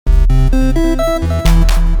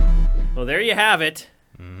Well, there you have it.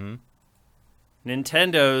 Mm-hmm.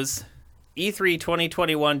 Nintendo's E3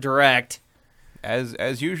 2021 Direct.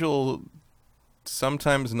 As usual,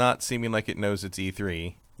 sometimes not seeming like it knows it's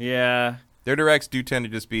E3. Yeah. Their Directs do tend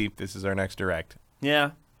to just be, this is our next Direct.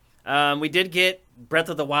 Yeah. We did get Breath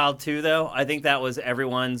of the Wild 2, though. I think that was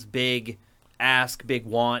everyone's big ask, big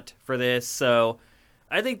want for this. So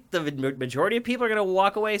I think the majority of people are going to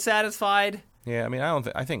walk away satisfied. Yeah, I mean,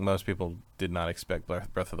 I think most people did not expect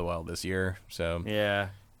Breath of the Wild this year. So yeah,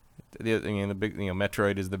 the big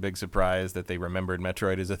Metroid is the big surprise that they remembered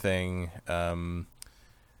Metroid as a thing. Do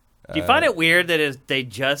you find it weird that they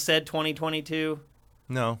just said 2022?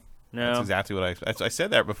 No. No, that's exactly what I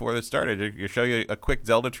said that before this started. You show you a quick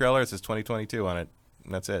Zelda trailer. It says 2022 on it.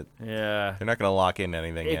 And that's it. Yeah, they're not going to lock in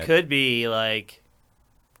anything. It yet. could be like,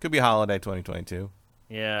 could be holiday 2022.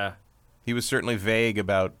 Yeah, he was certainly vague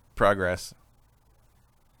about progress.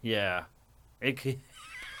 Yeah, it could.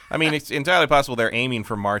 I mean, it's entirely possible they're aiming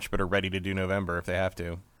for March, but are ready to do November if they have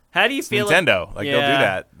to. How do you feel? Nintendo, they'll do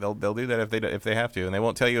that. They'll do that if they have to, and they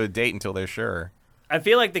won't tell you a date until they're sure. I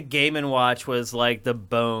feel like the Game & Watch was like the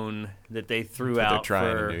bone that they threw out. They're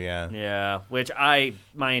trying to do, yeah. Yeah, which my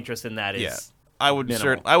interest in that is. Yeah. I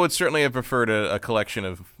would certainly have preferred a collection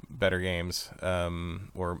of better games,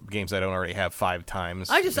 or games I don't already have 5 times.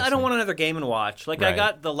 I don't want another Game & Watch. Like right. I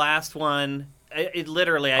got the last one. It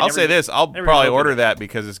literally. I'll say this: I'll probably order that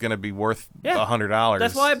because it's going to be worth $100.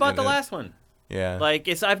 That's why I bought the last one. Yeah, like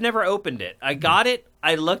I've never opened it. I got it,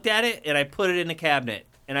 I looked at it, and I put it in the cabinet,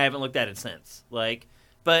 and I haven't looked at it since.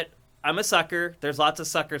 But I'm a sucker. There's lots of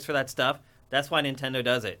suckers for that stuff. That's why Nintendo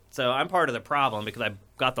does it. So I'm part of the problem because I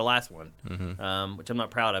got the last one, which I'm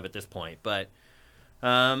not proud of at this point. But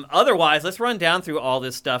otherwise, let's run down through all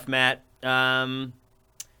this stuff, Matt. Tekken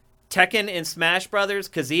and Smash Brothers,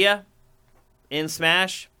 Kazuya in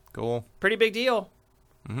Smash. Cool. Pretty big deal.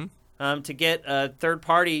 Mm-hmm. To get a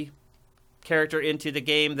third-party character into the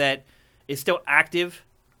game that is still active.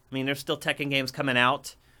 I mean, there's still Tekken games coming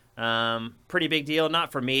out. Pretty big deal.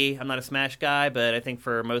 Not for me. I'm not a Smash guy, but I think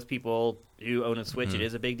for most people who own a Switch, it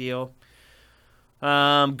is a big deal.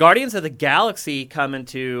 Guardians of the Galaxy coming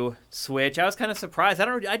to Switch. I was kind of surprised.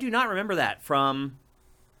 I do not remember that from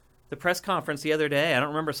the press conference the other day. I don't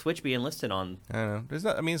remember Switch being listed on. I don't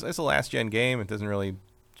know. It's a last gen game. It doesn't really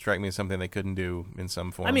strike me as something they couldn't do in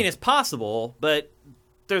some form. I mean, it's possible, but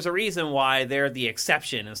there's a reason why they're the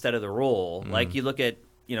exception instead of the rule. Like you look at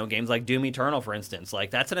games like Doom Eternal, for instance. Like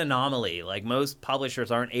that's an anomaly. Like most publishers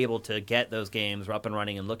aren't able to get those games up and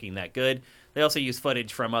running and looking that good. They also use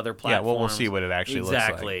footage from other platforms. Yeah, well, we'll see what it actually looks like.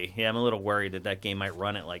 Exactly. Yeah, I'm a little worried that game might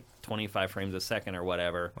run at like 25 frames a second or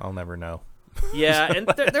whatever. I'll never know. Yeah, and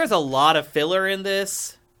there's a lot of filler in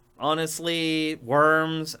this. Honestly,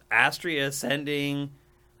 Worms, Astria Ascending,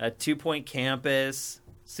 a 2 Point Campus,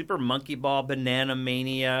 Super Monkey Ball, Banana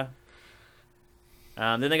Mania.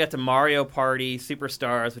 Then they got to Mario Party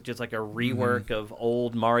Superstars, which is like a rework of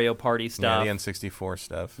old Mario Party stuff. Yeah, the N64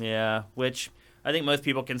 stuff. Yeah, which I think most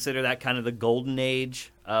people consider that kind of the golden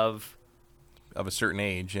age of a certain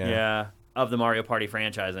age. Yeah. Yeah, of the Mario Party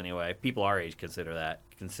franchise. Anyway, people our age consider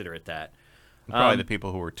it that. Probably the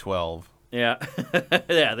people who were 12. Yeah,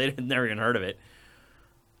 yeah, they'd never even heard of it.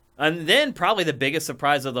 And then probably the biggest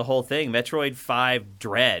surprise of the whole thing, Metroid 5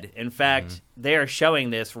 Dread. In fact, they are showing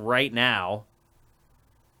this right now.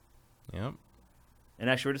 Yep. And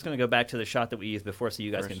actually, we're just going to go back to the shot that we used before so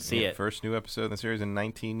you guys can see it. First new episode in the series in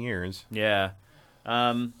 19 years. Yeah.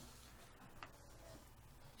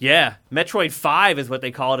 Yeah, Metroid 5 is what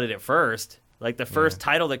they called it at first. Like, the first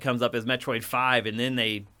title that comes up is Metroid 5, and then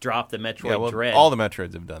they drop the Metroid Dread. All the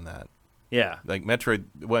Metroids have done that. Yeah. Like, Metroid,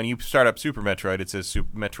 when you start up Super Metroid, it says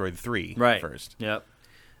Super Metroid 3 first. Yep.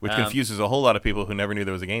 Which confuses a whole lot of people who never knew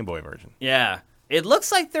there was a Game Boy version. Yeah. It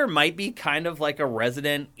looks like there might be kind of like a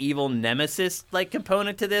Resident Evil Nemesis like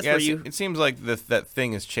component to this. Yeah, where it seems like that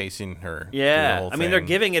thing is chasing her. Yeah, the whole I mean they're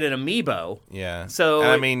giving it an amiibo. Yeah, so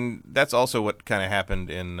and I mean that's also what kind of happened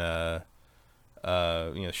in Shadow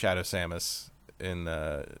Samus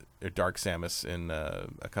or Dark Samus in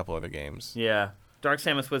a couple other games. Yeah, Dark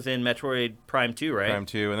Samus was in Metroid Prime 2, right? Prime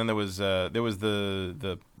 2, and then there was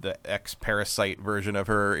the ex-Parasite version of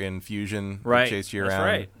her in Fusion right. that chased you around. That's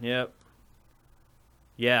right. Yep.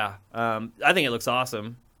 Yeah, I think it looks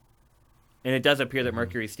awesome. And it does appear that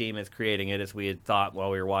Mercury Steam is creating it, as we had thought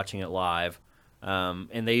while we were watching it live.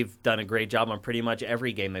 And they've done a great job on pretty much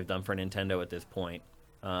every game they've done for Nintendo at this point.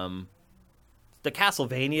 The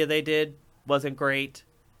Castlevania they did wasn't great.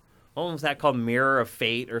 What was that called? Mirror of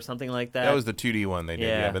Fate or something like that? That was the 2D one they did,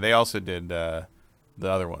 yeah. But they also did the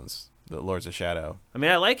other ones, the Lords of Shadow. I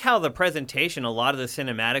mean, I like how the presentation, a lot of the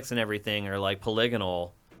cinematics and everything are like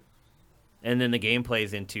polygonal. and then the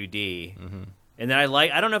gameplay's in 2D. Mm-hmm. And then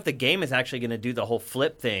I don't know if the game is actually going to do the whole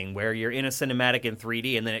flip thing where you're in a cinematic in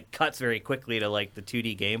 3D and then it cuts very quickly to like the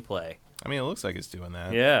 2D gameplay. I mean, it looks like it's doing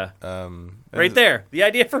that. Yeah. Right there. The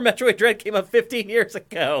idea for Metroid Dread came up 15 years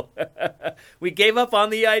ago. We gave up on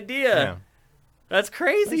the idea. Yeah. That's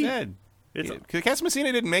crazy. Cas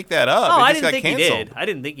Messina didn't make that up. Oh, I didn't think he did. I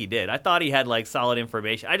didn't think he did. I thought he had like solid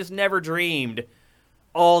information. I just never dreamed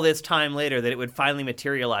all this time later that it would finally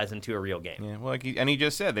materialize into a real game. Yeah, well, he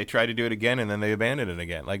just said they tried to do it again and then they abandoned it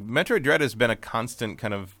again. Like Metroid Dread has been a constant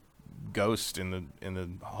kind of ghost in the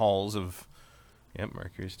halls of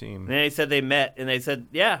Mercury Steam. And they said they met and they said,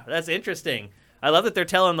 "Yeah, that's interesting." I love that they're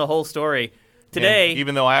telling the whole story today.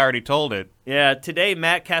 Even though I already told it. Yeah, today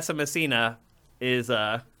Matt Casamassina is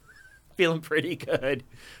feeling pretty good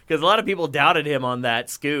because a lot of people doubted him on that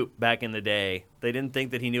scoop back in the day. They didn't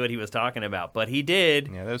think that he knew what he was talking about, but he did.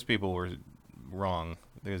 Yeah, those people were wrong.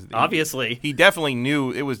 Obviously. He definitely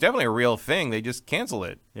knew it was definitely a real thing. They just canceled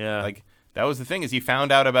it. Yeah. Like, that was the thing, is he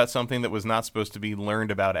found out about something that was not supposed to be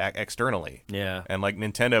learned about externally. Yeah. And, like,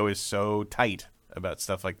 Nintendo is so tight about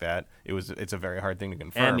stuff like that. It's a very hard thing to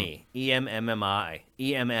confirm. EMMI. EMMI.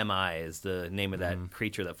 EMMI is the name of that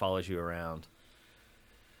creature that follows you around.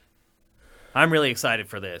 I'm really excited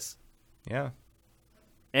for this. Yeah.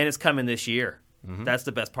 And it's coming this year. Mm-hmm. That's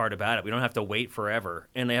the best part about it. We don't have to wait forever,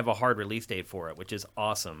 and they have a hard release date for it, which is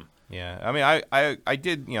awesome. Yeah, I mean, I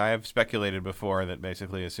did, I have speculated before that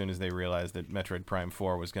basically as soon as they realized that Metroid Prime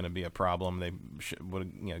 4 was going to be a problem, they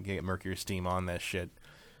would, get Mercury Steam on this shit,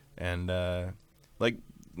 and bring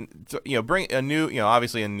a new,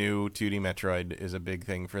 obviously a new 2D Metroid is a big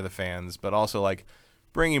thing for the fans, but also like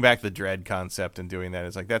bringing back the Dread concept and doing that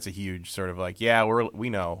is like, that's a huge sort of like, yeah, we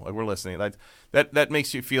know, like, we're listening. That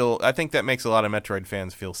makes you feel, I think that makes a lot of Metroid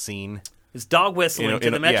fans feel seen. It's dog whistling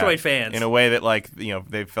to the Metroid fans. In a way that, like,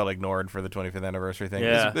 they felt ignored for the 25th anniversary thing.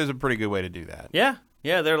 Yeah. There's a pretty good way to do that. Yeah.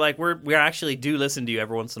 Yeah, they're like, we actually do listen to you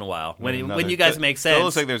every once in a while. When you guys make sense. So it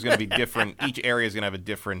looks like there's going to be different, each area is going to have a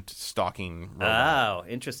different stalking robot. Oh,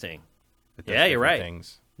 interesting. Yeah, you're right.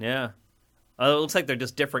 Things. Yeah. It looks like they're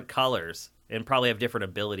just different colors and probably have different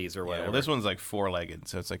abilities or whatever. Well, this one's like four-legged,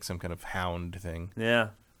 so it's like some kind of hound thing. Yeah.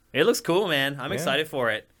 It looks cool, man. I'm excited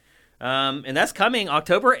for it. And that's coming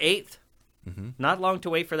October 8th. Mm-hmm. Not long to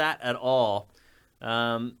wait for that at all.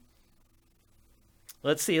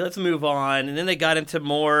 Let's see. Let's move on. And then they got into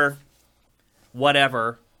more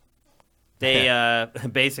whatever. They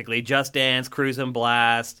basically Just Dance, Cruise and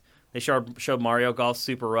Blast. They showed Mario Golf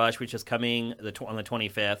Super Rush, which is coming on the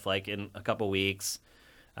 25th, like in a couple weeks.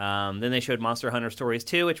 Then they showed Monster Hunter Stories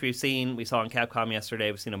 2, which we saw in Capcom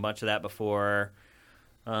yesterday. We've seen a bunch of that before.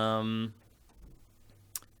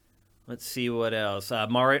 Let's see what else.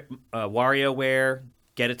 WarioWare,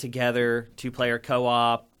 Get It Together, 2-player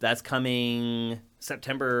co-op. That's coming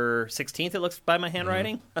September 16th, it looks by my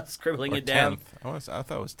handwriting. Mm-hmm. I'm scribbling it down. 10th. I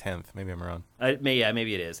thought it was 10th. Maybe I'm wrong.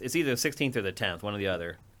 Maybe it is. It's either the 16th or the 10th, one or the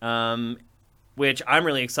other. Which I'm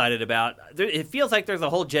really excited about. It feels like there's a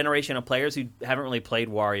whole generation of players who haven't really played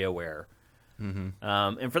WarioWare. Mm-hmm.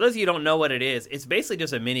 And for those of you who don't know what it is, it's basically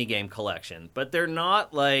just a mini-game collection. But they're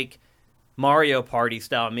not like Mario Party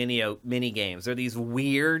style mini games. They're these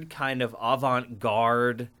weird kind of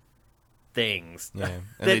avant-garde things. Yeah,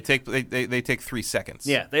 and they take 3 seconds.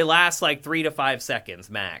 Yeah, they last like 3 to 5 seconds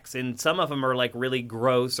max, and some of them are like really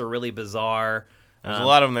gross or really bizarre. There's a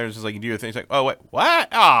lot of them. There's just like you do a thing. It's like, oh wait, what?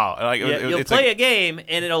 Oh, like you'll play a game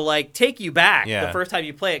and it'll like take you back the first time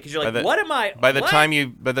you play it because you're like, what am I? By the time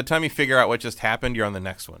you figure out what just happened, you're on the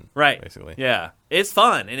next one. Right. Basically. Yeah, it's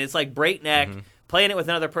fun and it's like breakneck. Mm-hmm. Playing it with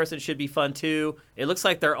another person should be fun too. It looks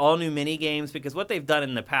like they're all new mini games because what they've done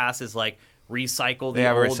in the past is like recycle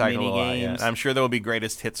the old mini games. I'm sure there will be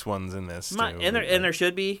greatest hits ones in this too. And there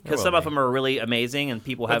should be because some of them are really amazing and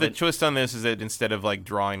people haven't. The twist on this is that instead of like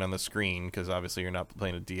drawing on the screen, because obviously you're not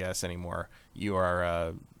playing a DS anymore, you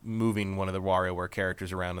are moving one of the WarioWare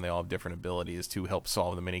characters around, and they all have different abilities to help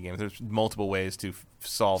solve the mini games. There's multiple ways to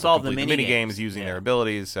solve the mini games using their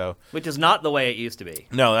abilities. So, which is not the way it used to be.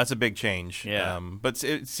 No, that's a big change. Yeah, but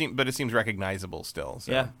it seems recognizable still.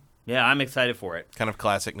 So. Yeah. Yeah, I'm excited for it. Kind of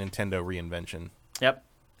classic Nintendo reinvention. Yep.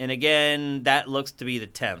 And again, that looks to be the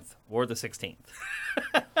 10th or the 16th.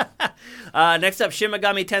 Next up, Shin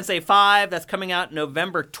Megami Tensei 5. That's coming out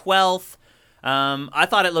November 12th. I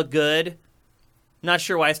thought it looked good. Not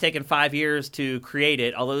sure why it's taken 5 years to create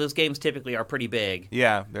it, although those games typically are pretty big.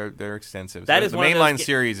 Yeah, they're extensive. That is the mainline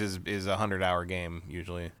series is a 100-hour game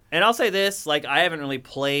usually. And I'll say this, like, I haven't really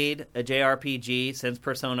played a JRPG since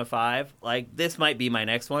Persona 5. Like, this might be my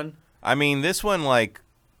next one. I mean, this one, like,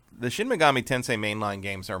 the Shin Megami Tensei mainline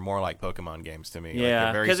games are more like Pokemon games to me.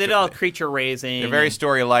 Yeah, because it's all creature raising. They're very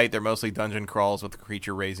story light. They're mostly dungeon crawls with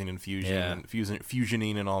creature raising and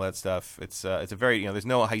fusioning and all that stuff. It's a very there's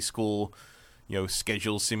no high school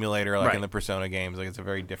schedule simulator like in the Persona games. Like it's a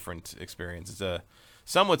very different experience.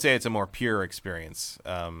 Some would say it's a more pure experience.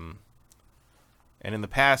 And in the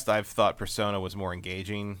past, I've thought Persona was more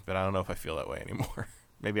engaging, but I don't know if I feel that way anymore.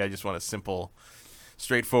 Maybe I just want a simple,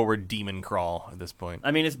 straightforward demon crawl at this point.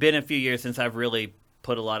 I mean, it's been a few years since I've really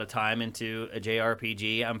put a lot of time into a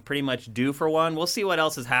JRPG. I'm pretty much due for one. We'll see what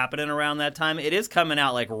else is happening around that time. It is coming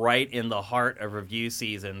out like right in the heart of review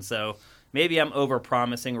season, so maybe I'm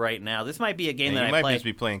over-promising right now. This might be a game that I play. You might just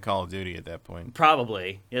be playing Call of Duty at that point.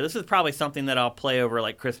 Probably. Yeah, this is probably something that I'll play over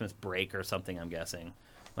like Christmas break or something, I'm guessing,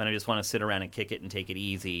 when I just want to sit around and kick it and take it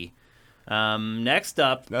easy. Next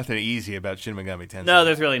up, nothing easy about Shin Megami Tensei. No,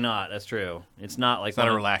 there's really not. That's true. It's not like it's not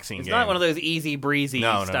a relaxing game. It's not one of those easy breezy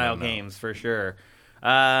style games for sure.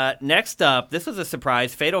 Next up, this was a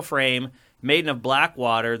surprise. Fatal Frame, Maiden of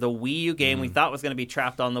Blackwater, the Wii U game we thought was going to be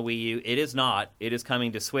trapped on the Wii U. It is not. It is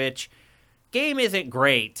coming to Switch. Game isn't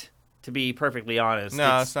great, to be perfectly honest.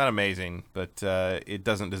 No, it's not amazing, but it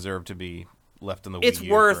doesn't deserve to be left on the Wii U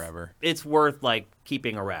forever. It's worth like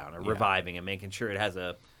keeping around or reviving and making sure it has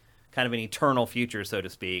a kind of an eternal future, so to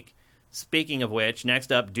speak. Speaking of which, next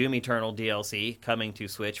up, Doom Eternal DLC coming to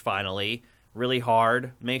Switch finally. Really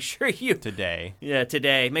hard. Make sure you... Today. Yeah,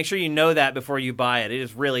 today. Make sure you know that before you buy it. It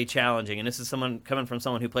is really challenging, and this is coming from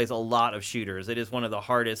someone who plays a lot of shooters. It is one of the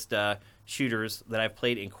hardest shooters that I've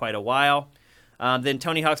played in quite a while. Then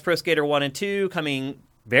Tony Hawk's Pro Skater 1 and 2 coming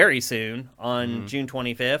very soon on June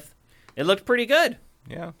 25th. It looked pretty good.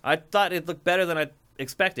 Yeah. I thought it looked better than I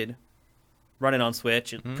expected running on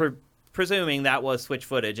Switch. Presuming that was Switch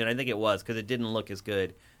footage, and I think it was because it didn't look as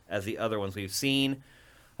good as the other ones we've seen.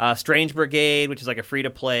 Strange Brigade, which is like a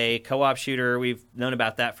free-to-play co-op shooter. We've known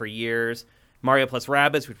about that for years. Mario plus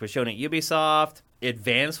Rabbids, which was shown at Ubisoft.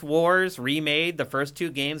 Advance Wars remade, the first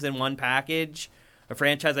two games in one package. A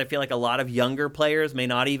franchise I feel like a lot of younger players may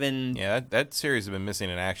not even... Yeah, that series has been missing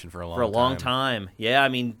in action for a long time. For a long time. Yeah, I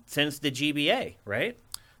mean, since the GBA, right?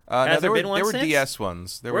 Has there been one were since? DS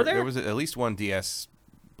ones. There were? There was at least one DS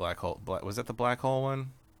Black Hole. Was that the Black Hole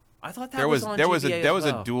one? I thought that was on GBA There was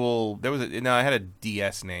as well. a dual. No, I had a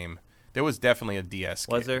DS name. There was definitely a DS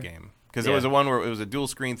game because there was a one where it was a dual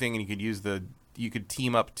screen thing, and you could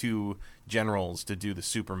team up two generals to do the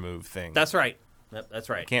super move thing. That's right. That's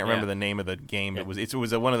right. I can't remember the name of the game. Yeah. It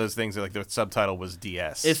was one of those things that, like, the subtitle was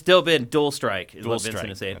DS. It's still been Dual Strike, is what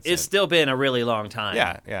Vincent is saying. It's still been a really long time.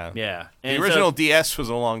 Yeah. And the original DS was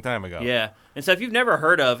a long time ago. Yeah. And so if you've never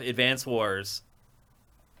heard of Advance Wars,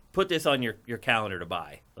 put this on your calendar to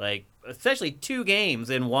buy. Like, essentially 2 games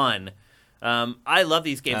in one. I love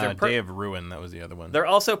these games. Day of Ruin, that was the other one. They're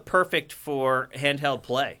also perfect for handheld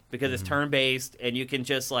play because it's turn-based and you can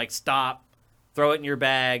just, like, stop, throw it in your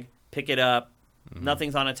bag, pick it up.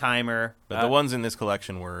 Nothing's on a timer. But the ones in this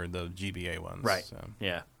collection were the GBA ones. Right. So.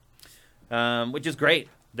 Yeah. Which is great.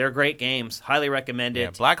 They're great games. Highly recommend it. Yeah,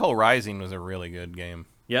 Black Hole Rising was a really good game.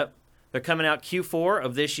 Yep. They're coming out Q4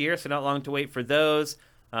 of this year, so not long to wait for those.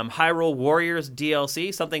 Hyrule Warriors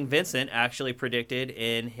DLC, something Vincent actually predicted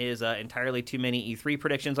in his Entirely Too Many E3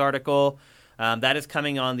 Predictions article. That is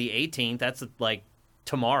coming on the 18th. That's like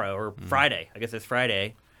tomorrow or Friday. I guess it's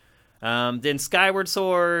Friday. Then Skyward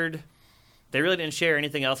Sword... They really didn't share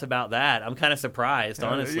anything else about that. I'm kind of surprised,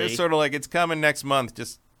 honestly. It's sort of like, it's coming next month.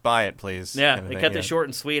 Just buy it, please. Yeah, they kept it short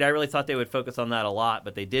and sweet. I really thought they would focus on that a lot,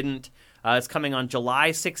 but they didn't. It's coming on July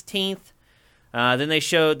 16th. Then they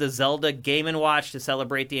showed the Zelda Game & Watch to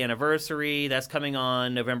celebrate the anniversary. That's coming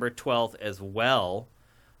on November 12th as well.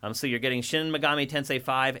 So you're getting Shin Megami Tensei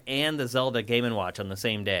 5 and the Zelda Game & Watch on the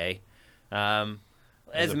same day.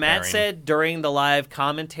 As Matt said during the live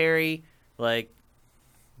commentary, like...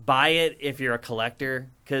 Buy it if you're a collector,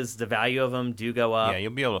 because the value of them do go up. Yeah,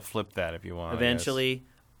 you'll be able to flip that if you want. Eventually,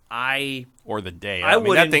 or the day. I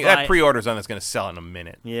mean, that pre-order's on. That's going to sell in a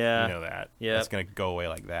minute. Yeah, you know that. Yeah, it's going to go away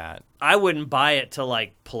like that. I wouldn't buy it to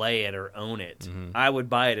like play it or own it. I would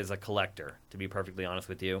buy it as a collector, to be perfectly honest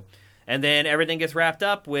with you. And then everything gets wrapped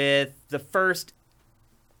up with the first.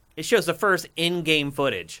 It shows the first in-game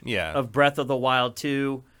footage. Of Breath of the Wild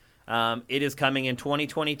 2. It is coming in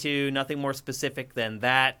 2022. Nothing more specific than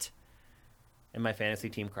that. And my fantasy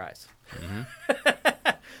team cries.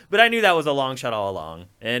 But I knew that was a long shot all along.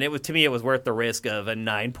 And to me, it was worth the risk of a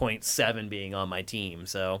 9.7 being on my team.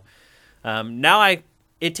 So now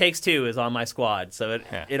It Takes Two is on my squad. So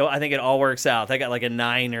I think it all works out. I got like a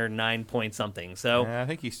 9 or 9 point something. So I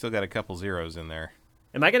think you still got a couple zeros in there.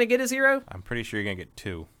 Am I going to get a 0? I'm pretty sure you're going to get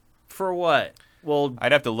 2. For what? Well,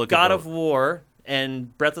 I'd have to look God at of War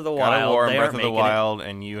and Breath of the God Wild. of War and they Breath aren't of the making Wild,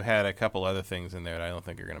 and you had a couple other things in there that I don't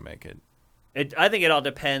think are going to make it. I think it all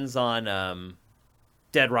depends on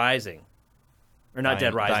Dead Rising. Or not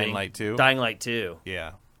Dead Rising. Dying Light 2? Dying Light 2.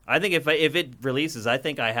 Yeah. I think if it releases, I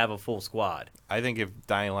think I have a full squad. I think if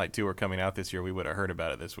Dying Light 2 were coming out this year, we would have heard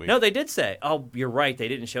about it this week. No, they did say. Oh, you're right. They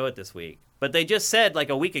didn't show it this week. But they just said like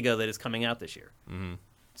a week ago that it's coming out this year. Mm-hmm.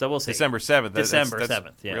 So we'll see. December 7th. December that's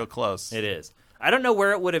 7th. Yeah. Real close. It is. I don't know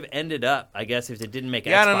where it would have ended up, I guess, if it didn't make Xbox.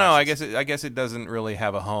 Yeah, I don't know. I guess it doesn't really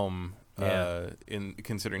have a home in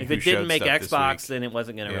considering if who it didn't showed make stuff Xbox, this week. then it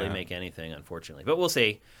wasn't going to really Yeah. make anything, unfortunately. But we'll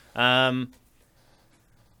see.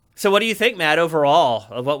 So what do you think, Matt, overall,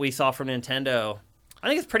 of what we saw from Nintendo? I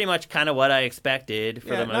think it's pretty much kind of what I expected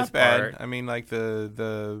for the most not bad. part. I mean, like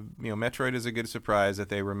the Metroid is a good surprise that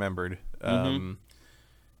they remembered.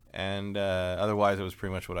 And otherwise, it was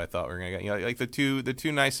pretty much what I thought we were gonna get. You know, like the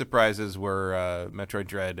two nice surprises were Metroid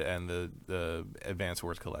Dread and the Advance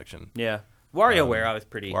Wars collection. Yeah. WarioWare, I was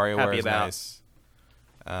pretty WarioWare happy is about. nice.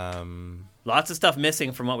 Lots of stuff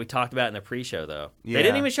missing from what we talked about in the pre-show, though. Yeah. They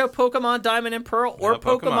didn't even show Pokemon Diamond and Pearl or No,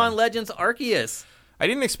 Pokemon Pokemon. Legends Arceus. I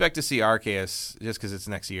didn't expect to see Arceus just because it's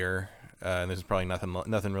next year, and there's probably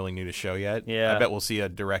nothing really new to show yet. Yeah. I bet we'll see a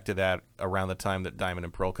direct to that around the time that Diamond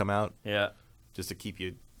and Pearl come out, Yeah. just to keep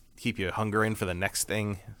you hungering for the next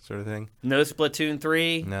thing, sort of thing. No Splatoon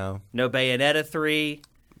 3. No. No Bayonetta 3.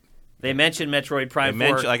 They mentioned Metroid Prime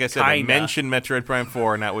 4. Like I said, they kinda. mentioned Metroid Prime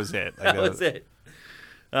 4, and that was it. That was it.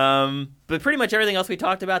 But pretty much everything else we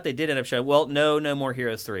talked about, they did end up showing. Well, no More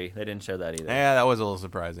Heroes 3. They didn't show that either. Yeah, that was a little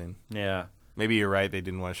surprising. Yeah. Maybe you're right. They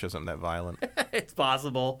didn't want to show something that violent. It's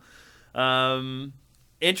possible.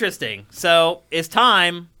 Interesting. So it's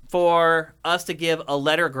time for us to give a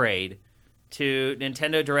letter grade to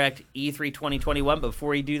Nintendo Direct E3 2021. Before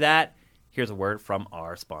we do that, here's a word from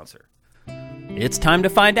our sponsor. It's time to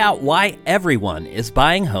find out why everyone is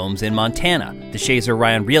buying homes in Montana. The Shazer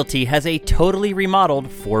Ryan Realty has a totally remodeled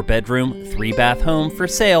 4-bedroom, 3-bath home for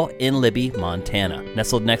sale in Libby, Montana.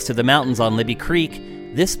 Nestled next to the mountains on Libby Creek,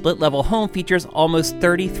 this split-level home features almost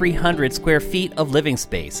 3,300 square feet of living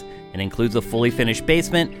space and includes a fully finished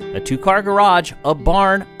basement, a 2-car garage, a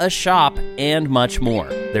barn, a shop, and much more.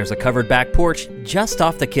 There's a covered back porch just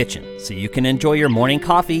off the kitchen, so you can enjoy your morning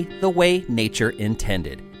coffee the way nature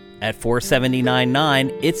intended. At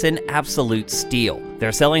 $479.9, it's an absolute steal.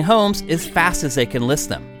 They're selling homes as fast as they can list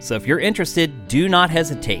them. So if you're interested, do not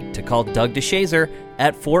hesitate to call Doug DeShazer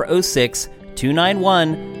at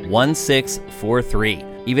 406-291-1643.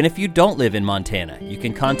 Even if you don't live in Montana, you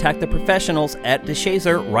can contact the professionals at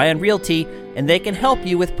DeShazer Ryan Realty, and they can help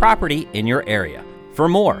you with property in your area. For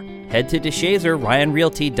more, head to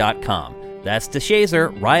DeShazerRyanRealty.com. That's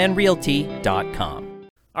DeShazerRyanRealty.com.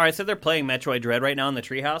 All right, so they're playing Metroid Dread right now in the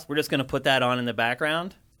treehouse. We're just going to put that on in the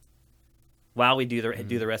background while we do the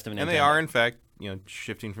rest of Nintendo. And they are, in fact,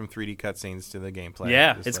 shifting from 3D cutscenes to the gameplay.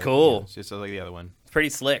 Yeah, Just it's like, cool. It's just like the other one. It's pretty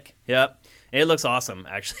slick. Yep. It looks awesome,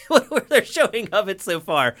 actually, what they're showing of it so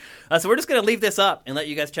far. So we're just going to leave this up and let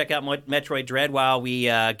you guys check out Metroid Dread while we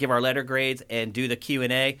give our letter grades and do the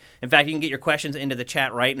Q&A. In fact, you can get your questions into the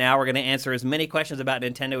chat right now. We're going to answer as many questions about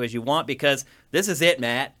Nintendo as you want because this is it,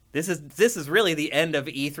 Matt. This is really the end of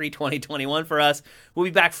E3 2021 for us. We'll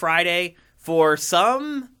be back Friday for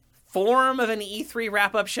some form of an E3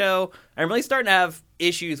 wrap-up show. I'm really starting to have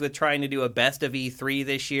issues with trying to do a best of E3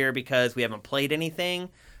 this year because we haven't played anything.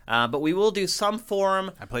 But we will do some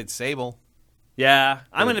form. I played Sable. Yeah.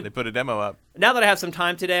 They put a demo up. Now that I have some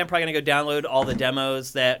time today, I'm probably going to go download all the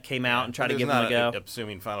demos that came out and try to give them a go.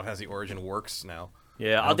 Assuming Final Fantasy Origin works now.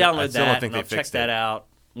 Yeah, I'll download that and I'll check that it. out.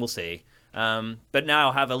 We'll see. But now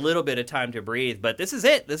I'll have a little bit of time to breathe. But this is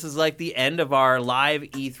it. This is like the end of our live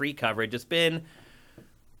E3 coverage. It's been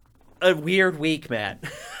a weird week, Matt.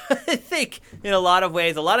 I think in a lot of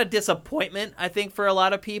ways, a lot of disappointment, I think, for a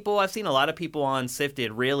lot of people. I've seen a lot of people on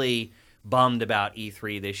Sifted really bummed about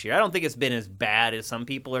E3 this year. I don't think it's been as bad as some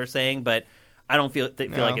people are saying, but I don't feel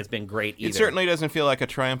like it's been great either. It certainly doesn't feel like a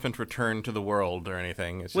triumphant return to the world or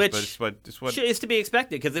anything. It's Which is to be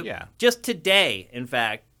expected because just today, in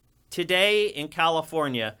fact, today in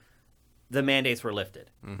California, the mandates were lifted.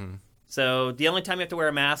 Mm-hmm. So the only time you have to wear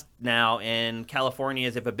a mask now in California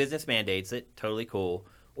is if a business mandates it. Totally cool.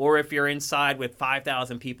 Or if you're inside with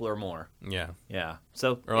 5,000 people or more. Yeah.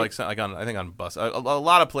 So or I think on bus. A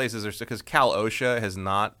lot of places are because Cal OSHA has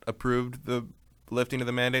not approved the lifting of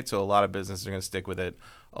the mandate, so a lot of businesses are going to stick with it.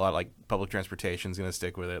 A lot like public transportation is going to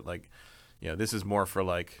stick with it. Like, this is more for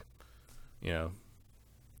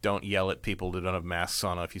don't yell at people who don't have masks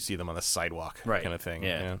on if you see them on the sidewalk, kind of thing.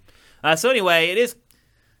 Yeah. So anyway, it is.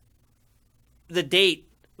 The date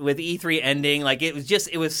with E3 ending, like it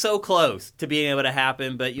was so close to being able to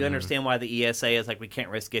happen, but you understand why the ESA is like, we can't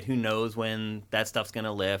risk it. Who knows when that stuff's going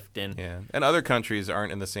to lift? And other countries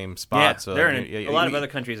aren't in the same spot. Yeah, so a lot of other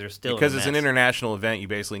countries are still because in a it's an mess. international event. You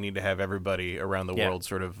basically need to have everybody around the world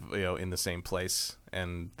sort of in the same place,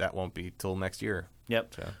 and that won't be till next year.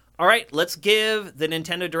 Yep. So. All right, let's give the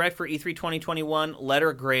Nintendo Direct for E3 2021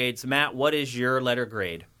 letter grades. Matt, what is your letter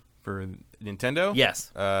grade for Nintendo?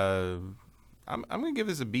 Yes. I'm going to give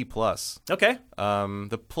this a B+. Okay.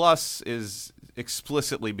 The plus is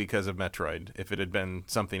explicitly because of Metroid. If it had been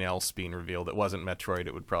something else being revealed that wasn't Metroid,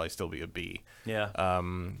 it would probably still be a B. Yeah.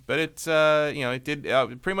 But it's it did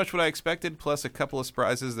pretty much what I expected, plus a couple of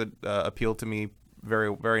surprises that appealed to me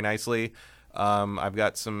very, very nicely. I've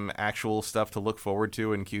got some actual stuff to look forward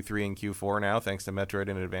to in Q3 and Q4 now, thanks to Metroid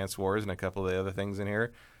and Advance Wars and a couple of the other things in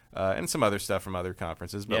here, and some other stuff from other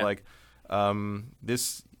conferences. But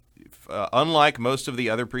this. Unlike most of the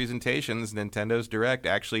other presentations, Nintendo's Direct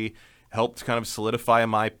actually helped kind of solidify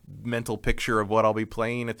my mental picture of what I'll be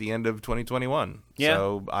playing at the end of 2021. Yeah.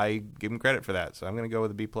 So I give them credit for that. So I'm going to go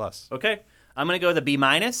with a B+. Okay. I'm going to go with a B-,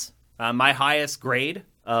 my highest grade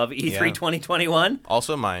of E3 2021.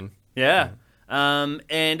 Also mine. Yeah.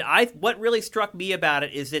 And what really struck me about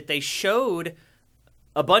it is that they showed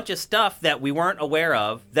a bunch of stuff that we weren't aware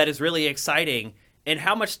of that is really exciting, and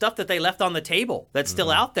how much stuff that they left on the table that's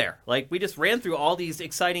still out there. Like, we just ran through all these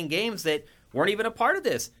exciting games that weren't even a part of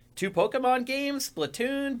this. 2 Pokemon games,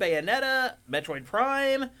 Splatoon, Bayonetta, Metroid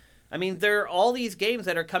Prime. I mean, there are all these games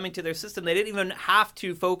that are coming to their system they didn't even have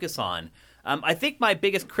to focus on. I think my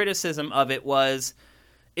biggest criticism of it was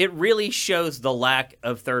it really shows the lack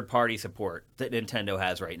of third-party support that Nintendo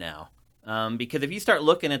has right now. Because if you start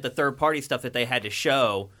looking at the third-party stuff that they had to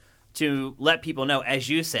show to let people know, as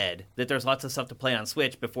you said, that there's lots of stuff to play on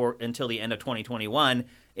Switch until the end of 2021,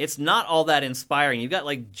 it's not all that inspiring. You've got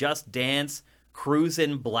like Just Dance,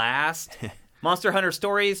 Cruisin' Blast, Monster Hunter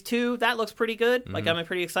Stories 2. That looks pretty good. Like, I'm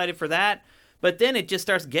pretty excited for that. But then it just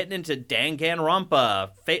starts getting into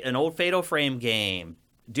Danganronpa, an old Fatal Frame game,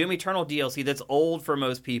 Doom Eternal DLC that's old for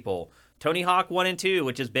most people, Tony Hawk 1 and 2,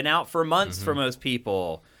 which has been out for months for most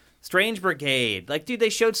people, Strange Brigade. Like, dude, they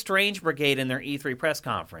showed Strange Brigade in their E3 press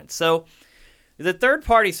conference. So the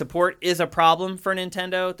third-party support is a problem for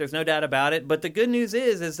Nintendo. There's no doubt about it. But the good news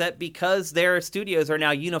is that because their studios are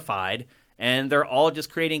now unified and they're all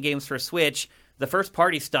just creating games for Switch, the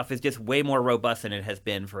first-party stuff is just way more robust than it has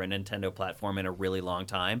been for a Nintendo platform in a really long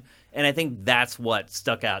time. And I think that's what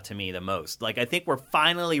stuck out to me the most. Like, I think we're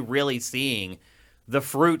finally really seeing the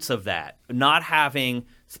fruits of that, not having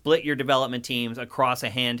split your development teams across a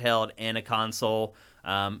handheld and a console.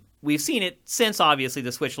 We've seen it since, obviously,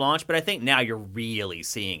 the Switch launch, but I think now you're really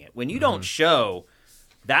seeing it. When you don't show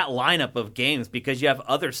that lineup of games because you have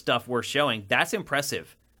other stuff worth showing, that's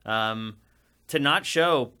impressive. To not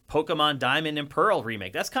show Pokemon Diamond and Pearl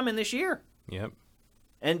remake, that's coming this year. Yep.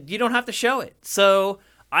 And you don't have to show it. So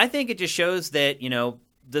I think it just shows that,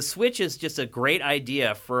 the Switch is just a great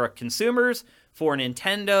idea for consumers, for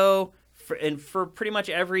Nintendo, and for pretty much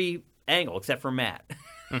every angle except for Matt,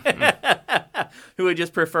 who would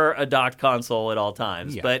just prefer a docked console at all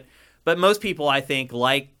times. Yeah. But most people, I think,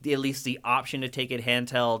 like at least the option to take it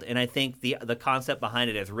handheld, and I think the concept behind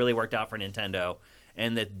it has really worked out for Nintendo,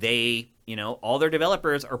 and that they, all their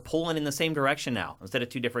developers are pulling in the same direction now instead of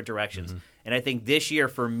two different directions. And I think this year,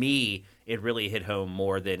 for me, it really hit home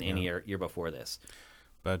more than any year before this.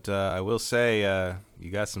 But I will say,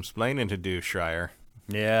 you got some splaining to do, Schreier.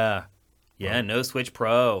 Yeah. Yeah, no Switch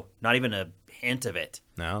Pro. Not even a hint of it.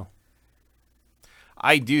 No.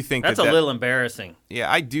 I do think that's a little embarrassing.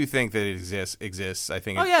 Yeah, I do think that it exists. I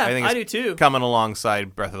think. I do too. Coming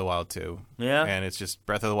alongside Breath of the Wild 2. Yeah, and it's just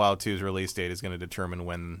Breath of the Wild 2's release date is going to determine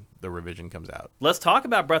when the revision comes out. Let's talk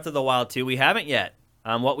about Breath of the Wild 2. We haven't yet.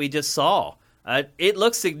 What we just saw. It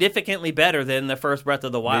looks significantly better than the first Breath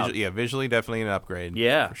of the Wild. Visually definitely an upgrade.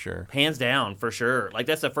 Yeah, for sure, hands down, for sure. Like,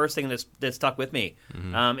 that's the first thing that stuck with me.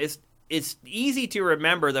 It's easy to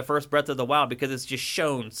remember the first Breath of the Wild because it's just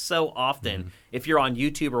shown so often. If you're on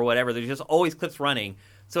YouTube or whatever, there's just always clips running.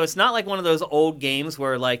 So it's not like one of those old games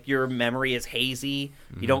where, like, your memory is hazy.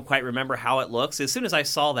 You don't quite remember how it looks. As soon as I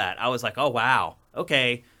saw that, I was like, oh, wow.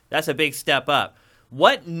 Okay, that's a big step up.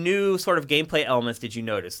 What new sort of gameplay elements did you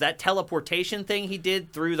notice? That teleportation thing he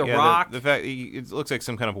did through the rock? The fact it looks like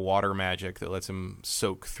some kind of water magic that lets him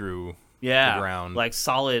soak through the ground. Like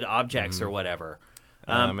solid objects or whatever.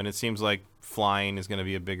 And it seems like flying is going to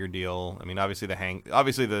be a bigger deal. I mean, obviously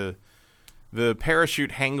the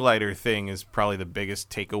parachute hang glider thing is probably the biggest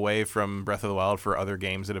takeaway from Breath of the Wild for other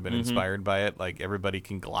games that have been inspired by it. Like, everybody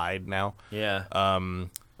can glide now. Yeah.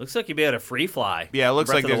 Looks like you'd be able to free fly. Yeah, it looks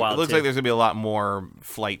Breath like of the there's, Wild it looks 2. like there's gonna be a lot more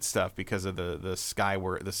flight stuff because of the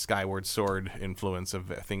skyward sword influence of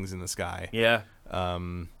things in the sky. Yeah.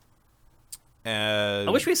 I I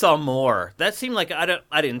wish we saw more. That seemed like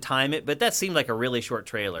I didn't time it, but that seemed like a really short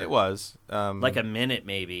trailer. It was like a minute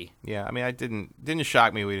maybe. Yeah, I mean, I didn't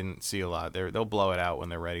shock me. We didn't see a lot. They'll blow it out when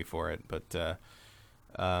they're ready for it. But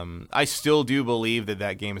I still do believe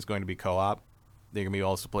that game is going to be co-op. They're gonna be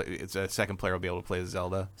also play. It's a second player will be able to play as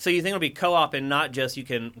Zelda. So you think it'll be co-op and not just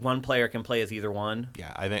one player can play as either one?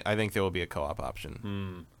 Yeah, I think there will be a co-op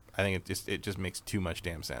option. I think it just makes too much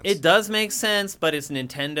damn sense. It does make sense, but it's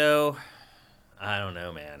Nintendo. I don't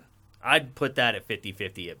know, man. I'd put that at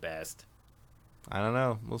 50-50 at best. I don't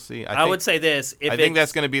know. We'll see. I would say this. I think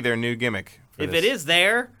that's going to be their new gimmick. If it is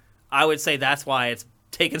there, I would say that's why it's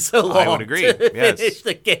taken so long I would agree. to Yes. finish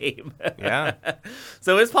the game. Yeah.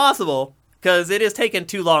 So it's possible, because it has taken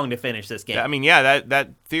too long to finish this game. I mean, yeah, that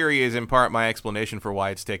theory is in part my explanation for why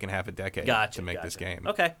it's taken half a decade to make this game.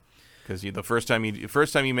 Okay. Because the first time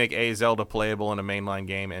you make A, Zelda playable in a mainline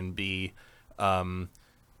game, and B,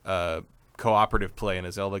 cooperative play in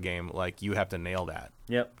a Zelda game, like, you have to nail that.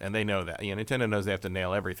 Yep. And they know that. Nintendo knows they have to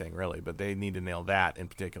nail everything, really, but they need to nail that in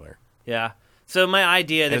particular. Yeah. So my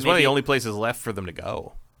idea that it's one of the only places left for them to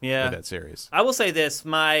go. Yeah. With that series. I will say this: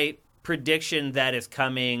 my prediction that is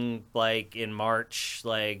coming, like in March,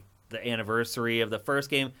 like the anniversary of the first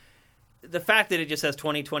game. The fact that it just says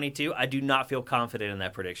 2022, I do not feel confident in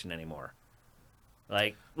that prediction anymore.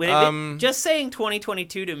 Like just saying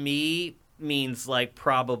 2022 to me means like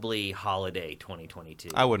probably holiday 2022.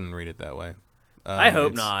 I wouldn't read it that way. I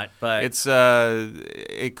hope not, but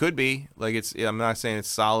it could be. Like, I'm not saying it's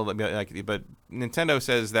solid, like, but Nintendo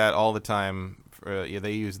says that all the time.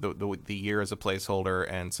 They use the year as a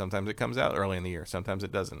placeholder, and sometimes it comes out early in the year. Sometimes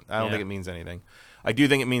it doesn't. I don't think it means anything. I do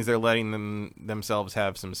think it means they're letting themselves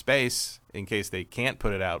have some space in case they can't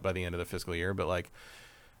put it out by the end of the fiscal year. But like,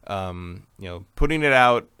 putting it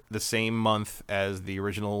out the same month as the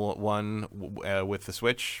original one with the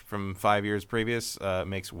Switch from 5 years previous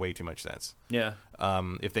makes way too much sense. Yeah.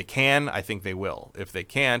 If they can, I think they will. If they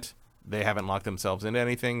can't, they haven't locked themselves into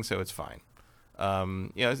anything, so it's fine.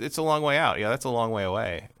 It's a long way out. Yeah, that's a long way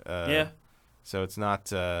away. So it's not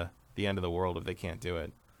the end of the world if they can't do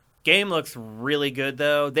it. Game looks really good,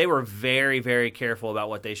 though. They were very, very careful about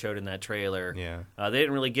what they showed in that trailer. Yeah. They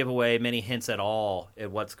didn't really give away many hints at all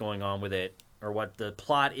at what's going on with it or what the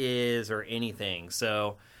plot is or anything.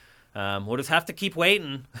 So we'll just have to keep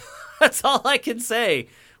waiting. That's all I can say.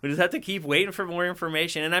 We just have to keep waiting for more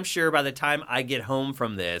information. And I'm sure by the time I get home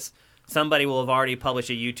from this, somebody will have already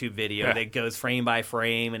published a YouTube video that goes frame by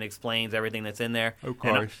frame and explains everything that's in there. Of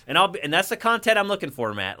course. And that's the content I'm looking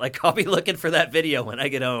for, Matt. Like, I'll be looking for that video when I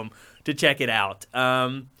get home to check it out.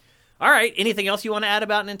 All right. Anything else you want to add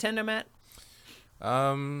about Nintendo, Matt?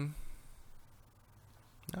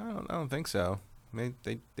 I don't think so. They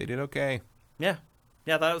did okay. Yeah,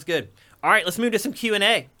 I thought it was good. All right, let's move to some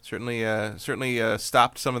Q&A. Certainly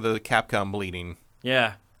stopped some of the Capcom bleeding.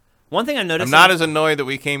 Yeah. One thing I noticed... I'm not as annoyed that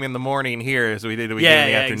we came in the morning here as we did in the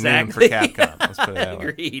afternoon exactly. for Capcom. Let's put it that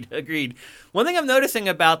way. Agreed. One thing I'm noticing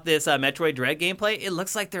about this Metroid Dread gameplay, it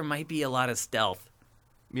looks like there might be a lot of stealth.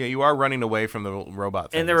 Yeah, you are running away from the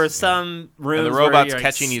robot things. And there were some rooms and the robots where you're,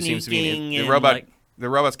 catching you seems to be the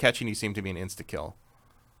robots catching you seem to be an insta-kill.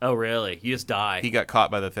 Oh, really? You just die. He got caught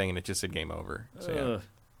by the thing and it just said game over. So,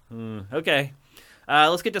 okay.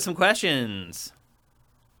 Let's get to some questions.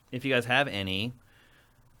 If you guys have any.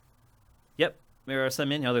 Yep, there are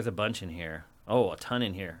some in here. Oh, there's a bunch in here. Oh, a ton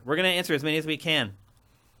in here. We're going to answer as many as we can.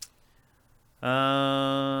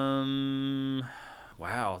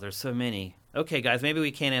 Wow, there's so many. Okay, guys, maybe we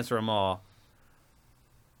can't answer them all.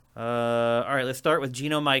 All right, let's start with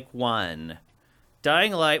Geno Mike 1.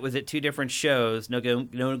 Dying Light was at 2 different shows, no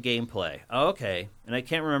gameplay. Oh, okay. And I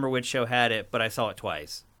can't remember which show had it, but I saw it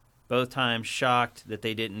twice. Both times shocked that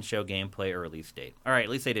they didn't show gameplay or release date. All right, at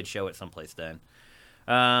least they did show it someplace then.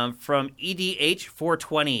 From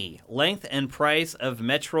EDH420, length and price of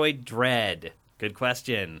Metroid Dread. Good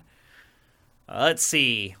question. Let's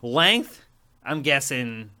see. Length, I'm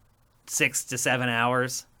guessing 6 to 7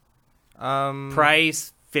 hours.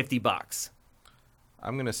 Price, $50.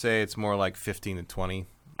 I'm going to say it's more like 15 to 20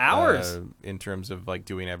 hours in terms of like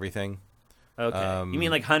doing everything. Okay. You mean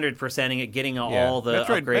like 100%ing it, getting all the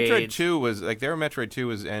upgrades? Metroid 2 was like their Metroid 2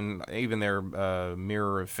 was, and even their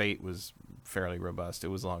Mirror of Fate was fairly robust. It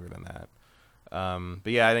was longer than that.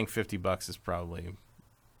 But yeah, I think $50 is probably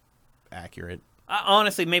accurate.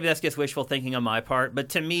 Honestly, maybe that's just wishful thinking on my part, but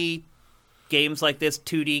to me, games like this,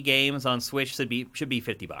 2D games on Switch should be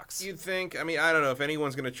 $50. You'd think. I mean, I don't know if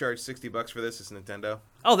anyone's going to charge $60 for this. It's Nintendo.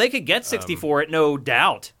 Oh, they could get 60 for it, no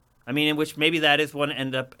doubt. I mean, in which maybe that is what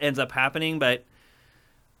ends up happening, but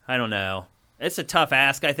I don't know. It's a tough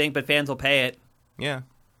ask, I think, but fans will pay it. Yeah,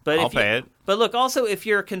 But I'll pay it. But look, also, if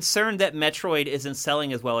you're concerned that Metroid isn't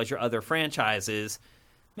selling as well as your other franchises,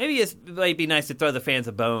 maybe it might be nice to throw the fans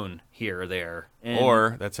a bone here or there. And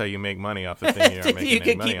Or that's how you make money off the thing you're not making you any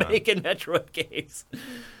can money keep on. making Metroid games.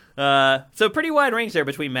 So pretty wide range there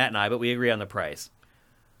between Matt and I, but we agree on the price.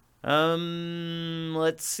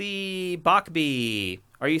 Let's see. Bakby.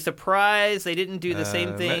 Are you surprised they didn't do the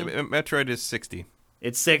same thing? Metroid is 60.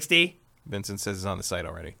 It's 60? Vincent says it's on the site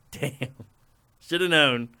already. Damn. Should have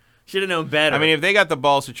known. Should have known better. I mean, if they got the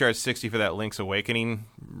balls to charge 60 for that Link's Awakening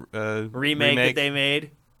remake that they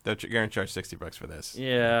made. they're going to charge $60 for this.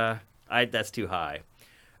 Yeah, that's too high.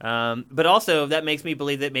 But also, that makes me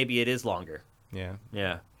believe that maybe it is longer. Yeah.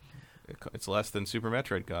 Yeah. It's less than Super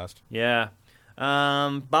Metroid cost. Yeah.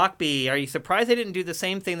 Bakby, are you surprised they didn't do the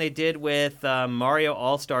same thing they did with Mario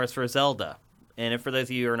All-Stars for Zelda? And if for those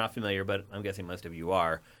of you who are not familiar, but I'm guessing most of you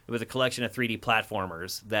are, it was a collection of 3D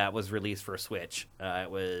platformers that was released for Switch. It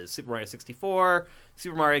was Super Mario 64,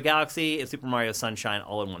 Super Mario Galaxy, and Super Mario Sunshine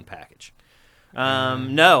all in one package.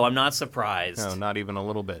 No, I'm not surprised. No, not even a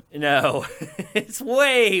little bit. No. It's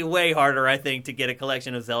way, way harder, I think, to get a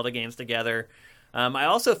collection of Zelda games together. I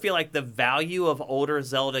also feel like the value of older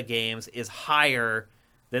Zelda games is higher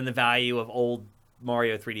than the value of old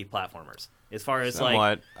Mario 3D platformers. As far as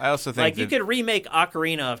Somewhat. I also think you could remake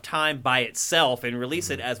Ocarina of Time by itself and release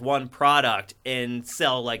it as one product and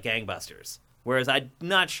sell like gangbusters. Whereas I'm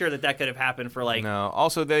not sure that could have happened for like no.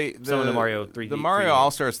 Also, some of the Mario 3D. The Mario 3D.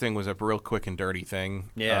 All-Stars thing was a real quick and dirty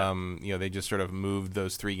thing. Yeah. They just sort of moved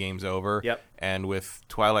those 3 games over. Yep. And with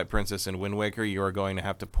Twilight Princess and Wind Waker, you are going to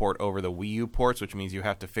have to port over the Wii U ports, which means you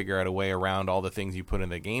have to figure out a way around all the things you put in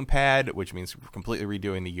the gamepad, which means completely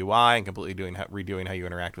redoing the UI and completely redoing how you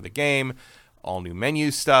interact with the game. All new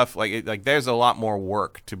menu stuff, there's a lot more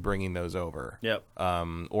work to bringing those over. Yep.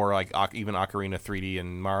 Or even Ocarina 3D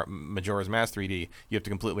and Majora's Mask 3D, you have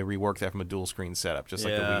to completely rework that from a dual screen setup, just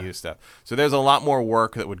like the Wii U stuff. So there's a lot more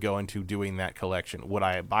work that would go into doing that collection. Would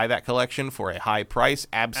I buy that collection for a high price?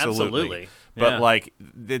 Absolutely. Yeah. But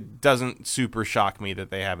it doesn't super shock me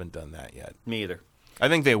that they haven't done that yet. Me either. I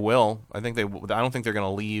think they will. I don't think they're going to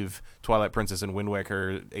leave Twilight Princess and Wind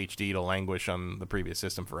Waker HD to languish on the previous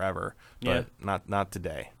system forever. But not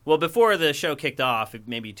today. Well, before the show kicked off,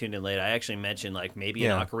 maybe you tuned in late, I actually mentioned maybe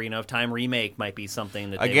an Ocarina of Time remake might be something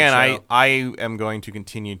that they would show. I am going to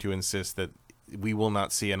continue to insist that we will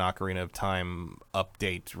not see an Ocarina of Time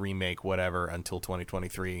update, remake, whatever, until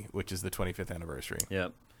 2023, which is the 25th anniversary.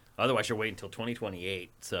 Yep. Otherwise, you're waiting until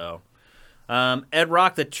 2028. So... Ed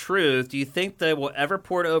Rock, the truth, do you think they will ever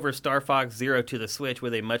port over Star Fox Zero to the Switch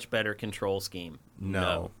with a much better control scheme?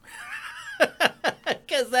 No.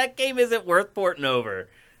 Because that game isn't worth porting over.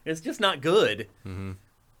 It's just not good. Mm-hmm.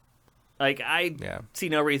 I see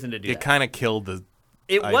no reason to do that. It kind of killed the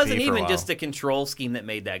It IP wasn't for a even while. just the control scheme that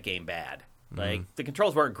made that game bad. The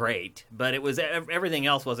controls weren't great, but it was everything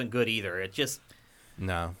else wasn't good either. It just...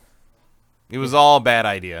 No. It was all a bad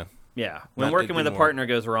idea. Yeah, when working with a partner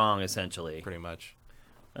goes wrong, essentially. Pretty much.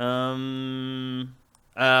 Vero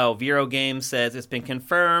Games says it's been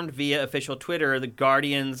confirmed via official Twitter the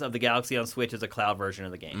Guardians of the Galaxy on Switch is a cloud version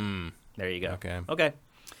of the game. There you go. Okay.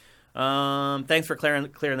 Thanks for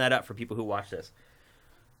clearing that up for people who watch this.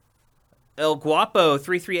 El Guapo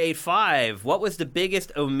 3385. What was the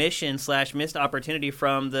biggest omission / missed opportunity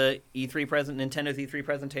from the Nintendo's E3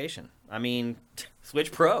 presentation? I mean, Switch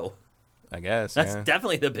Pro. I guess. That's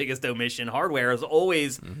definitely the biggest omission. Hardware is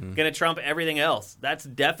always going to trump everything else. That's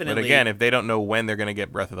definitely... But again, if they don't know when they're going to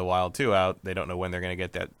get Breath of the Wild 2 out, they don't know when they're going to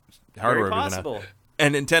get that hardware very revision possible. out.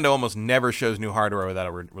 And Nintendo almost never shows new hardware without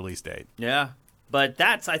a release date. Yeah. But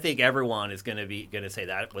I think everyone is going to say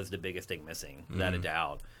that was the biggest thing missing, without a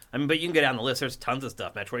doubt. I mean, but you can go down the list. There's tons of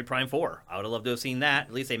stuff. Metroid Prime 4. I would have loved to have seen that.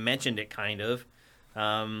 At least they mentioned it, kind of.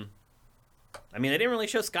 I mean, they didn't really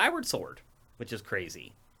show Skyward Sword, which is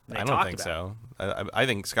crazy. I don't think so. I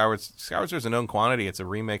think Skyward Sword's a known quantity. It's a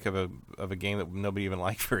remake of a game that nobody even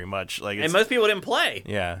liked very much. And most people didn't play.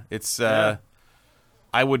 Yeah, it's. I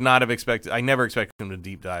would not have expected. I never expected them to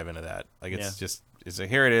deep dive into that. It's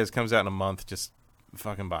here it is. Comes out in a month. Just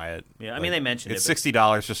fucking buy it. Yeah, I mean they mentioned it's it. It's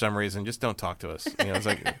 $60 for some reason. Just don't talk to us. It's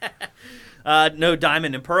like. No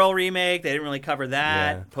Diamond and Pearl remake. They didn't really cover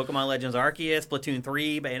that. Yeah. Pokemon Legends Arceus, Splatoon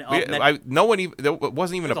 3. There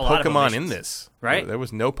wasn't even a Pokemon in this. Right? There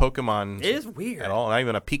was no Pokemon. It is weird. At all. Not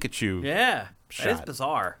even a Pikachu. Yeah. Shot. That is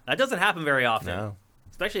bizarre. That doesn't happen very often. No.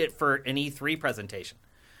 especially for an E3 presentation.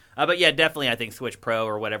 But yeah, definitely I think Switch Pro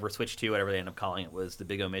or whatever, Switch 2, whatever they end up calling it, was the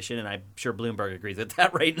big omission, and I'm sure Bloomberg agrees with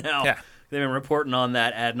that right now. Yeah. They've been reporting on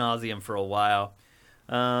that ad nauseum for a while.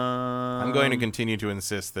 I'm going to continue to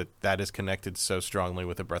insist that is connected so strongly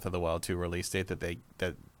with the Breath of the Wild 2 release date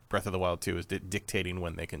that Breath of the Wild 2 is dictating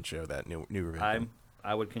when they can show that new revision.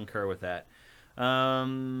 I would concur with that.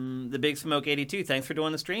 The Big Smoke 82, thanks for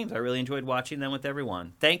doing the streams. I really enjoyed watching them with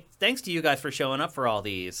everyone. Thanks to you guys for showing up for all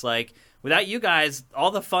these. Like, without you guys,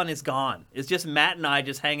 all the fun is gone. It's just Matt and I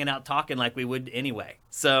just hanging out talking like we would anyway.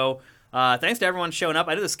 So thanks to everyone showing up.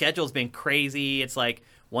 I know the schedule's been crazy. It's like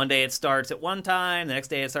one day it starts at one time, the next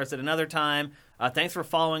day it starts at another time. Thanks for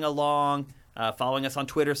following along, following us on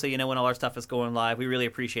Twitter so you know when all our stuff is going live. We really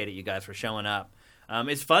appreciate it, you guys, for showing up.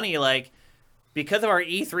 It's funny, like, because of our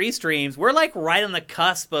E3 streams, we're like right on the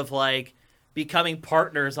cusp of like becoming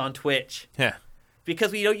partners on Twitch. Yeah.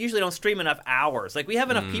 Because we usually don't stream enough hours. Like, we have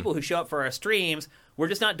enough people who show up for our streams. We're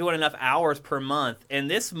just not doing enough hours per month. And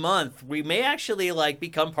this month, we may actually like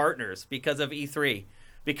become partners because of E3.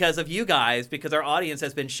 Because of you guys, because our audience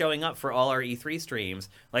has been showing up for all our E3 streams.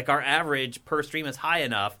 Like, our average per stream is high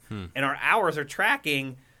enough, and our hours are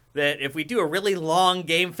tracking that if we do a really long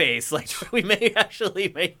game face, like, we may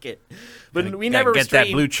actually make it. But we never get stream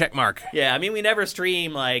that blue check mark. Yeah, I mean, we never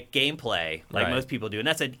stream like gameplay like Right. most people do, and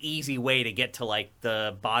that's an easy way to get to like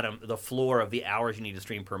the floor of the hours you need to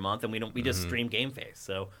stream per month, and we just stream game face.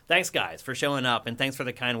 So thanks, guys, for showing up, and thanks for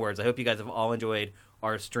the kind words. I hope you guys have all enjoyed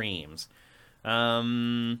our streams.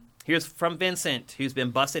 Here's from Vincent, who's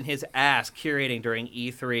been busting his ass curating during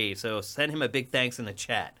E3, so send him a big thanks in the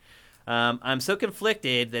chat. I'm so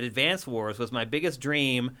conflicted that Advance Wars was my biggest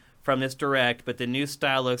dream from this direct, but the new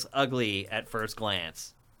style looks ugly at first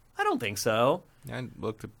glance. I don't think so. Yeah, it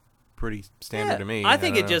looked pretty standard to me. I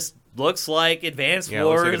think don't it know. just looks like Advance Yeah,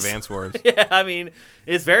 Wars. it looks like Advance Wars. Yeah, I mean,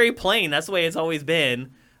 it's very plain. That's the way it's always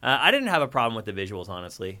been. I didn't have a problem with the visuals,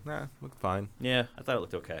 honestly. Nah, looked fine. Yeah, I thought it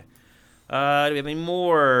looked okay. Do we have any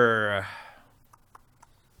more?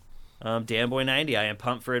 Danboy90, I am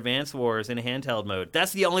pumped for Advance Wars in handheld mode.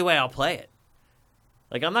 That's the only way I'll play it.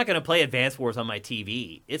 Like, I'm not going to play Advance Wars on my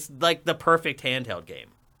TV. It's like the perfect handheld game.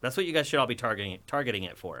 That's what you guys should all be targeting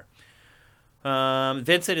it for.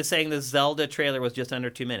 Vincent is saying the Zelda trailer was just under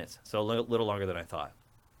 2 minutes, so a little longer than I thought.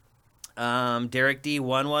 Derek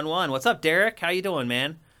D111. What's up, Derek? How you doing,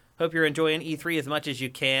 man? Hope you're enjoying E3 as much as you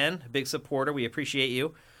can. Big supporter. We appreciate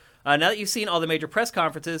you. Now that you've seen all the major press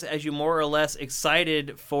conferences, are you more or less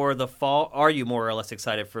excited for the fall /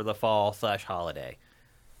 holiday?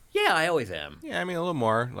 Yeah, I always am. Yeah, I mean, a little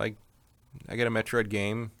more. Like, I get a Metroid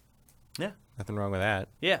game. Yeah. Nothing wrong with that.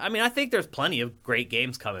 Yeah, I mean, I think there's plenty of great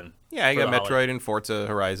games coming. Yeah, I for got the Metroid holiday. and Forza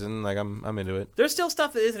Horizon. Like, I'm into it. There's still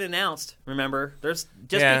stuff that isn't announced, remember? There's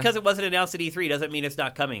just Yeah. because it wasn't announced at E3 doesn't mean it's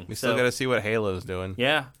not coming. We still got to see what Halo's doing.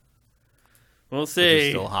 Yeah. We'll Which see. is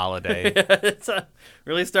still holiday. It's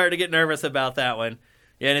really starting to get nervous about that one.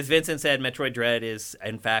 Yeah, and as Vincent said, Metroid Dread is,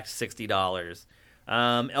 in fact, $60.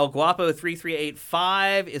 El Guapo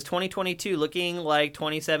 3385 is 2022 looking like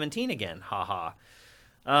 2017 again. Haha.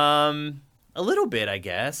 A little bit, I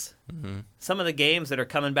guess. Mm-hmm. Some of the games that are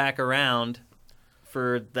coming back around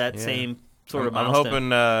for that same sort of I'm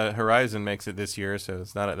milestone. hoping Horizon makes it this year, so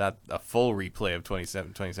it's not a full replay of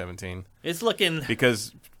 2017. It's looking...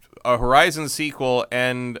 Because a Horizon sequel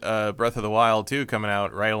and Breath of the Wild 2 coming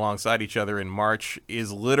out right alongside each other in March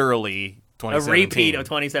is literally 2017. a repeat of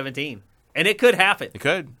 2017. And it could happen. It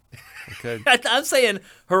could. It could. I'm saying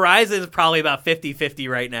Horizon is probably about 50-50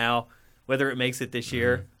 right now, whether it makes it this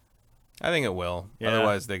year. I think it will. Yeah.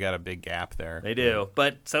 Otherwise, they got a big gap there. They do.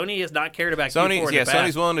 But Sony has not cared about Q4 in the past.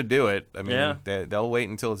 Sony's willing to do it. I mean, Yeah. they'll wait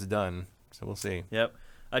until it's done. So we'll see. Yep.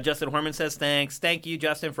 Justin Horman says thanks. Thank you,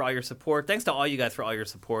 Justin, for all your support. Thanks to all you guys for all your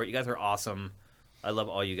support. You guys are awesome. I love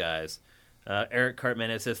all you guys. Eric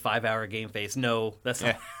Cartman says 5-hour game face. No, that's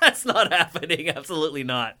not happening. Absolutely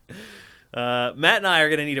not. Matt and I are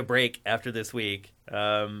going to need a break after this week.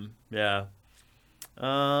 Yeah.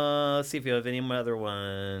 Let's see if we have any other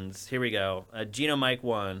ones. Here we go. Geno Mike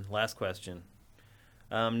 1, last question.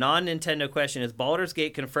 Non-Nintendo question. Is Baldur's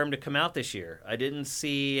Gate confirmed to come out this year? I didn't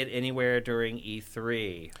see it anywhere during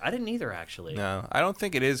E3. I didn't either, actually. No, I don't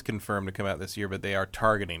think it is confirmed to come out this year, but they are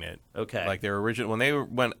targeting it. Okay. Like their original, when they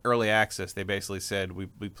went early access, they basically said we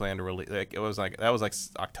plan to release. Like that was like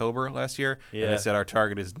October last year. Yeah. And they said our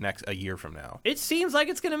target is a year from now. It seems like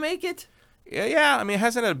it's going to make it. Yeah. I mean, it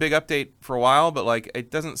hasn't had a big update for a while, but like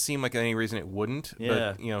it doesn't seem like any reason it wouldn't.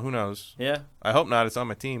 Yeah. But who knows? Yeah. I hope not. It's on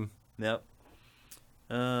my team. Yep.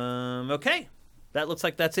 Okay. That looks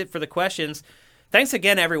like that's it for the questions. Thanks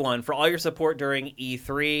again, everyone, for all your support during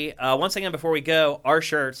E3. Once again, before we go, our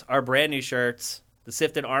shirts, our brand new shirts, the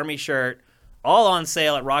Sifted Army shirt, all on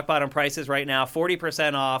sale at rock bottom prices right now,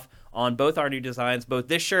 40% off on both our new designs, both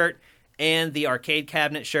this shirt and the arcade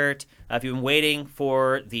cabinet shirt. If you've been waiting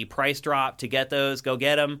for the price drop to get those, go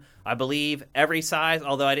get them. I believe every size,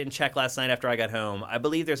 although I didn't check last night after I got home, I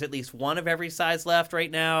believe there's at least one of every size left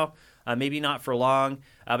right now. Maybe not for long,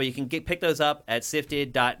 but you can pick those up at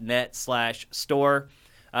sifted.net/store.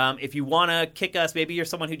 If you want to kick us, maybe you're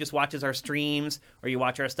someone who just watches our streams or you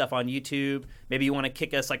watch our stuff on YouTube. Maybe you want to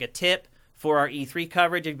kick us like a tip for our E3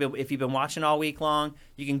 coverage. If you've been watching all week long,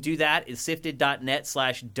 you can do that at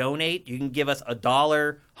sifted.net/donate. You can give us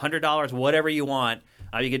 $1, $100, whatever you want.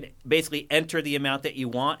 You can basically enter the amount that you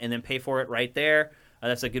want and then pay for it right there.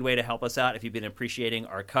 That's a good way to help us out if you've been appreciating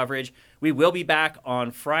our coverage. We will be back on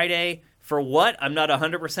Friday. For what? I'm not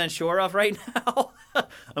 100% sure of right now.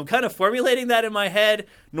 I'm kind of formulating that in my head.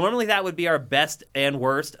 Normally that would be our best and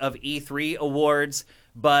worst of E3 awards,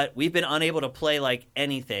 but we've been unable to play like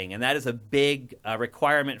anything, and that is a big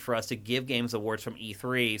requirement for us to give games awards from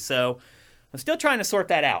E3. So I'm still trying to sort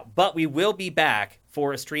that out, but we will be back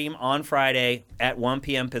for a stream on Friday at 1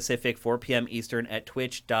 p.m. Pacific, 4 p.m. Eastern at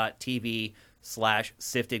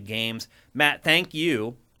twitch.tv/Sifted Games. Matt, thank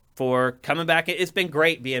you for coming back. It's been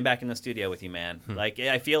great being back in the studio with you, man. Like,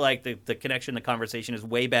 I feel like the connection, the conversation is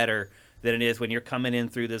way better than it is when you're coming in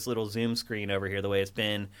through this little Zoom screen over here the way it's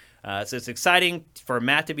been. So it's exciting for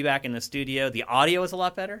Matt to be back in the studio. The audio is a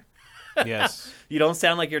lot better. Yes. You don't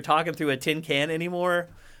sound like you're talking through a tin can anymore.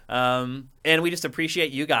 And we just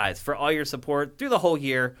appreciate you guys for all your support through the whole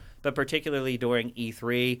year, but particularly during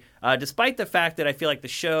E3. Despite the fact that I feel like the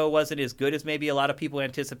show wasn't as good as maybe a lot of people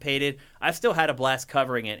anticipated, I've still had a blast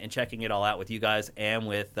covering it and checking it all out with you guys and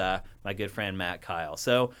with my good friend Matt Kyle.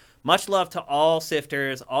 So much love to all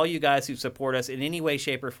Sifters, all you guys who support us in any way,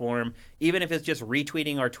 shape, or form, even if it's just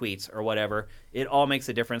retweeting our tweets or whatever. It all makes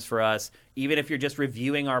a difference for us. Even if you're just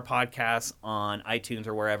reviewing our podcasts on iTunes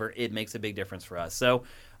or wherever, it makes a big difference for us. So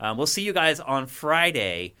we'll see you guys on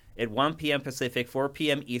Friday at 1 p.m. Pacific, 4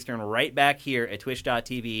 p.m. Eastern, right back here at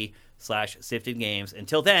twitch.tv/Sifted Games.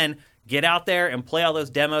 Until then, get out there and play all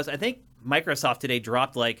those demos. I think Microsoft today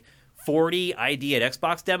dropped like 40 ID at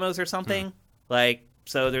Xbox demos or something.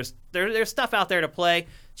 So there's stuff out there to play.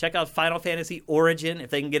 Check out Final Fantasy Origin if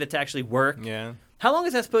they can get it to actually work. Yeah. How long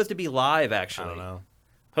is that supposed to be live, actually? I don't know.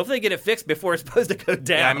 Hopefully they get it fixed before it's supposed to go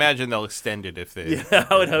down. Yeah, I imagine they'll extend it if they. Yeah,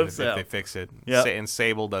 I would hope so. If they fix it. Yep. And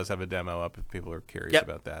Sable does have a demo up if people are curious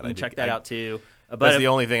about that. And check that out too. That's the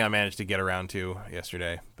only thing I managed to get around to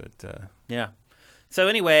yesterday. But yeah. So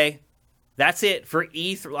anyway, that's it for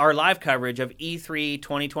E3, our live coverage of E3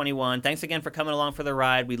 2021. Thanks again for coming along for the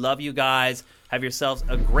ride. We love you guys. Have yourselves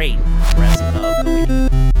a great rest of the week.